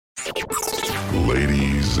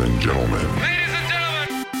Ladies and gentlemen.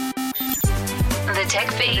 The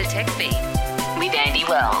Tech Feed. With Andy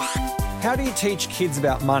Wells. How do you teach kids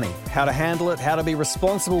about money? How to handle it? How to be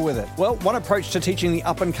responsible with it? Well, one approach to teaching the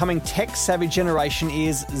up-and-coming tech-savvy generation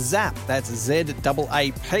is ZAP. That's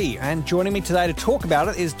Z-A-A-P. And joining me today to talk about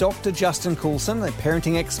it is Dr. Justin Coulson, a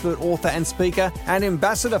parenting expert, author and speaker, and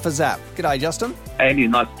ambassador for ZAP. G'day, Justin. Andy,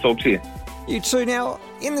 nice to talk to you. You too. Now,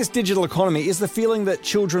 in this digital economy, is the feeling that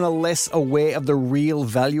children are less aware of the real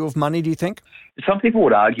value of money, do you think? Some people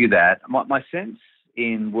would argue that. My sense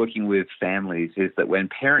in working with families is that when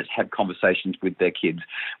parents have conversations with their kids,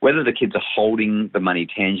 whether the kids are holding the money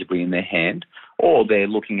tangibly in their hand or they're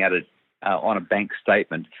looking at it on a bank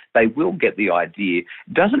statement, they will get the idea.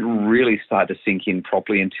 It doesn't really start to sink in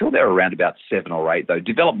properly until they're around about 7 or 8, though.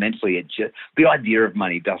 Developmentally, the idea of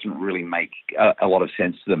money doesn't really make a lot of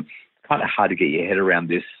sense to them. It's kind of hard to get your head around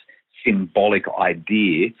this symbolic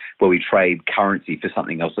idea where we trade currency for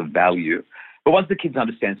something else of value. But once the kids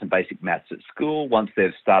understand some basic maths at school, once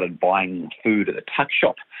they've started buying food at the tuck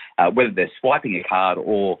shop, whether they're swiping a card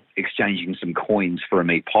or exchanging some coins for a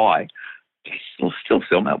meat pie, they still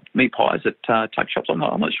sell meat pies at tuck shops. I'm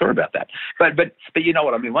not sure about that. But you know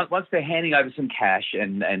what I mean. Once they're handing over some cash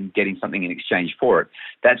and getting something in exchange for it,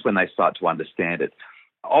 that's when they start to understand it.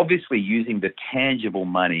 Obviously, using the tangible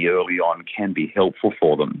money early on can be helpful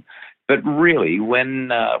for them. But really,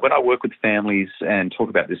 when I work with families and talk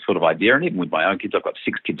about this sort of idea, and even with my own kids, I've got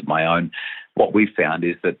 6 kids of my own, what we've found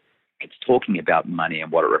is that it's talking about money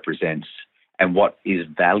and what it represents and what is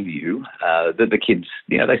value, that the kids,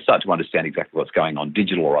 they start to understand exactly what's going on,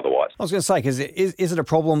 digital or otherwise. I was going to say, because is it a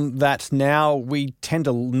problem that now we tend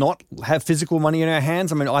to not have physical money in our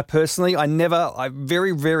hands? I mean, I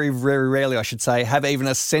very, very, very rarely, I should say, have even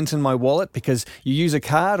a cent in my wallet because you use a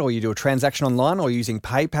card or you do a transaction online or using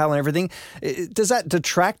PayPal and everything. Does that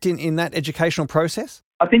detract in that educational process?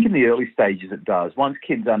 I think in the early stages it does. Once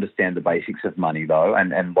kids understand the basics of money, though,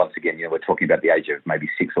 and once again, we're talking about the age of maybe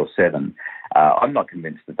 6 or 7, I'm not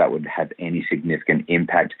convinced that would have any significant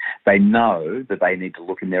impact. They know that they need to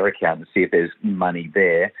look in their account and see if there's money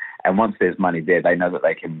there. And once there's money there, they know that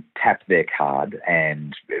they can tap their card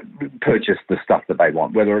and purchase the stuff that they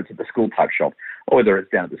want, whether it's at the school tuck shop or whether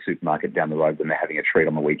it's down at the supermarket down the road when they're having a treat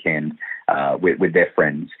on the weekend with their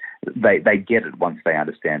friends. They get it once they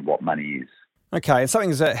understand what money is. Okay, and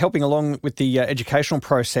something's helping along with the educational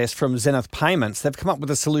process from Zenith Payments. They've come up with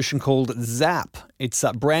a solution called ZAP. It's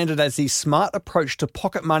branded as the smart approach to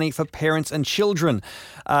pocket money for parents and children.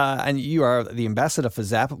 And you are the ambassador for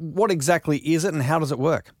ZAP. What exactly is it and how does it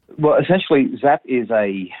work? Well, essentially, ZAP is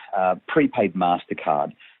a prepaid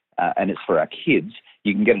MasterCard, and it's for our kids.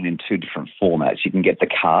 You can get it in 2 different formats. You can get the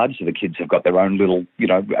card, so the kids have got their own little,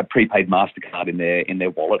 a prepaid MasterCard in their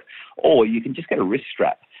wallet, or you can just get a wrist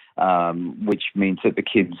strap. Which means that the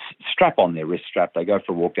kids strap on their wrist strap. They go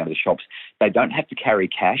for a walk down to the shops. They don't have to carry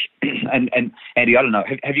cash. And Andy, I don't know,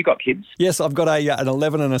 have you got kids? Yes, I've got an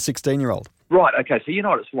 11 and a 16-year-old. Right, okay. So you know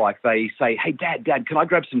what it's like. They say, hey, Dad, can I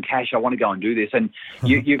grab some cash? I want to go and do this. And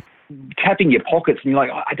you're tapping your pockets and you're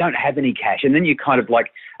like, I don't have any cash. And then you kind of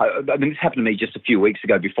like, this happened to me just a few weeks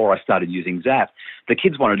ago before I started using ZAP. The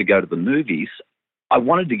kids wanted to go to the movies. I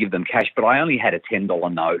wanted to give them cash, but I only had a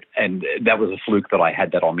 $10 note, and that was a fluke that I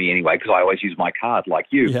had that on me anyway because I always use my card like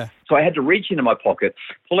you. Yeah. So I had to reach into my pocket,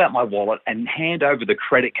 pull out my wallet, and hand over the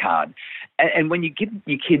credit card. And when you give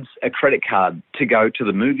your kids a credit card to go to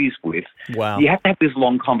the movies with, wow, you have to have this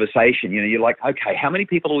long conversation. You're like, okay, how many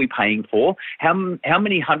people are we paying for? How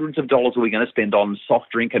many hundreds of dollars are we going to spend on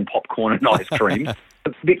soft drink and popcorn and ice cream?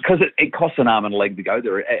 Because it costs an arm and a leg to go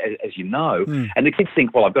there, as you know. And the kids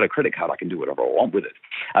think, well, I've got a credit card, I can do whatever I want with it.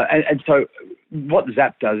 And so what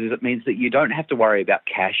ZAP does is it means that you don't have to worry about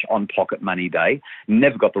cash on Pocket Money Day.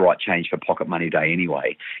 Never got the right change for Pocket Money Day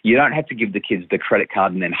anyway. You don't have to give the kids the credit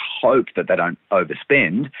card and then hope that they don't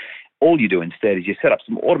overspend. All you do instead is you set up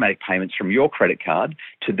some automatic payments from your credit card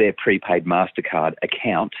to their prepaid MasterCard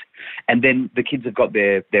account, and then the kids have got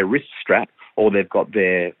their wrist strap or they've got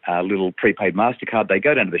their little prepaid MasterCard. They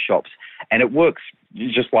go down to the shops and it works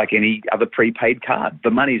just like any other prepaid card.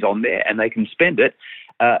 The money's on there and they can spend it,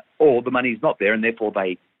 or the money's not there and therefore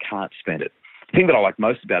they can't spend it. The thing that I like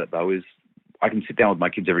most about it, though, is I can sit down with my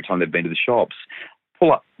kids every time they've been to the shops,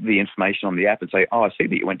 pull up the information on the app and say, I see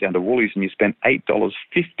that you went down to Woolies and you spent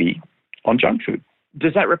 $8.50 on junk food.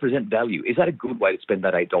 Does that represent value? Is that a good way to spend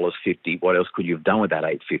that $8.50? What else could you have done with that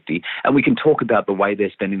 $8.50? And we can talk about the way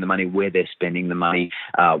they're spending the money, where they're spending the money.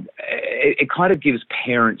 It kind of gives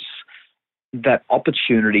parents that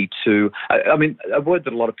opportunity to, I mean, a word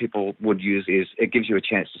that a lot of people would use is it gives you a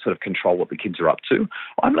chance to sort of control what the kids are up to.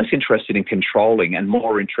 I'm less interested in controlling and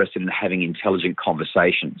more interested in having intelligent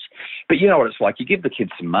conversations. But you know what it's like. You give the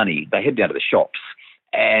kids some money, they head down to the shops,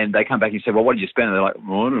 and they come back and you say, well, what did you spend? And they're like,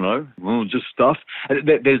 well, I don't know, well, just stuff.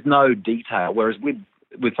 There's no detail. Whereas with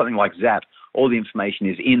something like Zap, all the information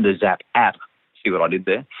is in the Zap app. See what I did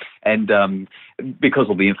there? And because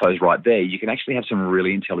all the info is right there, you can actually have some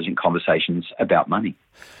really intelligent conversations about money.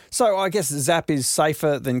 So I guess Zap is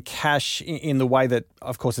safer than cash in the way that,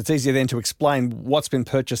 of course, it's easier then to explain what's been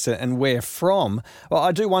purchased and where from. Well,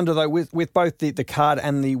 I do wonder, though, with both the card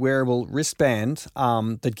and the wearable wristband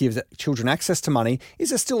that gives children access to money, is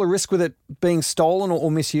there still a risk with it being stolen or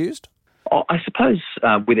misused? I suppose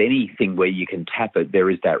with anything where you can tap it, there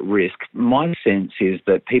is that risk. My sense is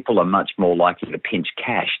that people are much more likely to pinch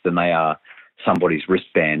cash than they are somebody's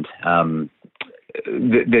wristband.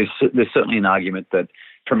 There's certainly an argument that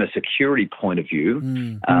from a security point of view,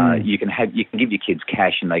 you can give your kids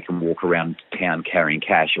cash and they can walk around town carrying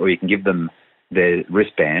cash, or you can give them their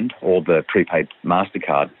wristband or the prepaid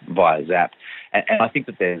MasterCard via Zap. And I think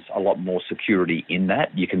that there's a lot more security in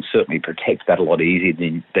that. You can certainly protect that a lot easier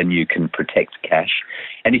than you can protect cash.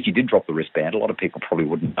 And if you did drop the wristband, a lot of people probably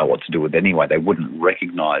wouldn't know what to do with it anyway. They wouldn't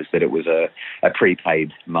recognise that it was a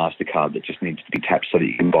prepaid MasterCard that just needs to be tapped so that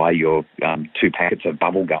you can buy your 2 packets of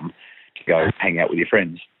bubble gum to go hang out with your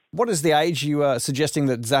friends. What is the age you are suggesting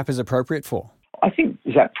that Zap is appropriate for? I think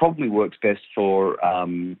Zap probably works best for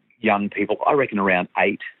young people. I reckon around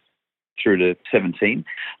 8 through to 17.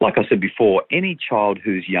 Like I said before, any child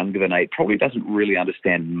who's younger than 8 probably doesn't really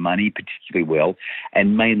understand money particularly well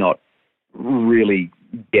and may not really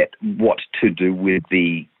get what to do with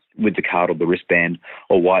the card or the wristband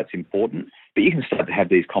or why it's important. But you can start to have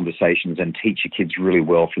these conversations and teach your kids really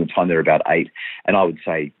well from the time they're about 8. And I would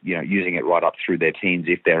say, using it right up through their teens,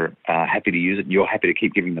 if they're happy to use it and you're happy to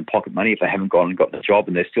keep giving them pocket money, if they haven't gone and got the job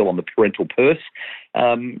and they're still on the parental purse,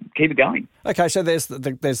 keep it going. Okay, so there's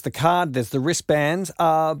the card, there's the wristband.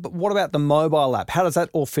 But what about the mobile app? How does that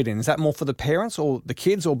all fit in? Is that more for the parents or the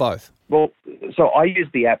kids or both? Well, so I use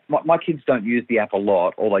the app. My kids don't use the app a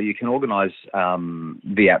lot, although you can organise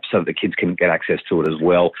the app so that the kids can get access to it as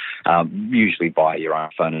well, usually via your own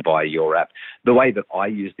phone and via your app. The way that I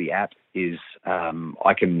use the app is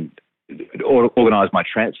I can organise my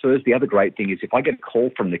transfers. The other great thing is if I get a call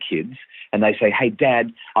from the kids and they say, hey,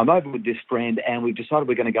 Dad, I'm over with this friend and we've decided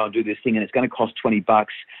we're going to go and do this thing and it's going to cost $20.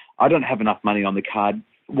 I don't have enough money on the card.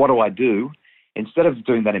 What do I do? Instead of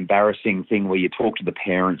doing that embarrassing thing where you talk to the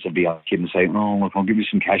parents of the other kid and say, oh, look, I'll give you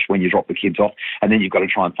some cash when you drop the kids off, and then you've got to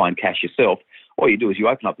try and find cash yourself, all you do is you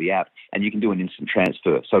open up the app and you can do an instant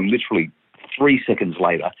transfer. So literally 3 seconds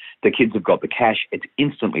later, the kids have got the cash. It's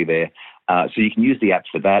instantly there. So you can use the app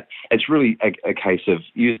for that. It's really a case of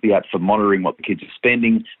use the app for monitoring what the kids are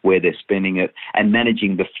spending, where they're spending it, and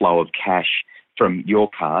managing the flow of cash from your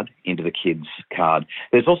card into the kids' card.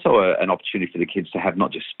 There's also an opportunity for the kids to have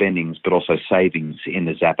not just spendings but also savings in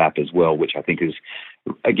the Zap app as well, which I think is,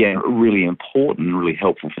 again, really important and really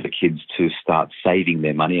helpful for the kids to start saving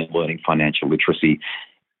their money and learning financial literacy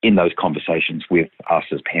in those conversations with us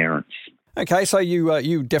as parents. Okay, so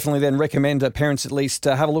you definitely then recommend that parents at least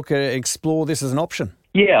have a look at it, explore this as an option.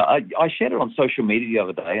 Yeah, I shared it on social media the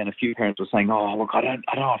other day, and a few parents were saying, "Oh, look, I don't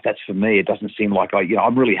know if that's for me. It doesn't seem like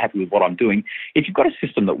I'm really happy with what I'm doing." If you've got a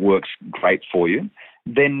system that works great for you,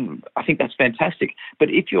 then I think that's fantastic. But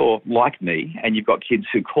if you're like me and you've got kids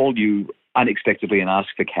who call you unexpectedly and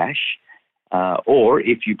ask for cash, or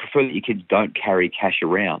if you prefer that your kids don't carry cash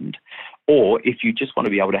around, or if you just want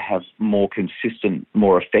to be able to have more consistent,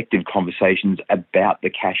 more effective conversations about the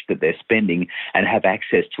cash that they're spending and have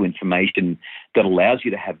access to information that allows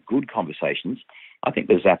you to have good conversations, I think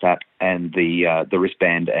the Zap app and the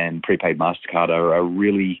wristband and prepaid MasterCard are a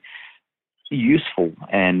really useful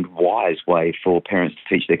and wise way for parents to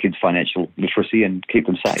teach their kids financial literacy and keep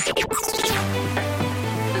them safe.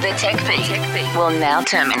 The Tech Feed will now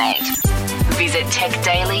terminate. Visit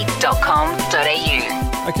techdaily.com.au.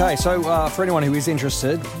 Okay, so for anyone who is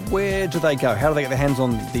interested, where do they go? How do they get their hands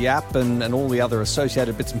on the app and all the other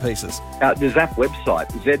associated bits and pieces? The Zap website,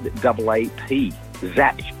 ZAAP,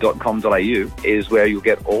 zap.com.au, is where you'll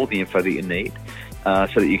get all the info that you need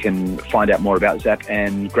so that you can find out more about Zap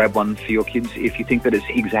and grab one for your kids if you think that it's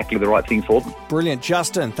exactly the right thing for them. Brilliant.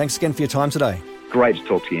 Justin, thanks again for your time today. Great to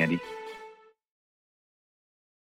talk to you, Andy.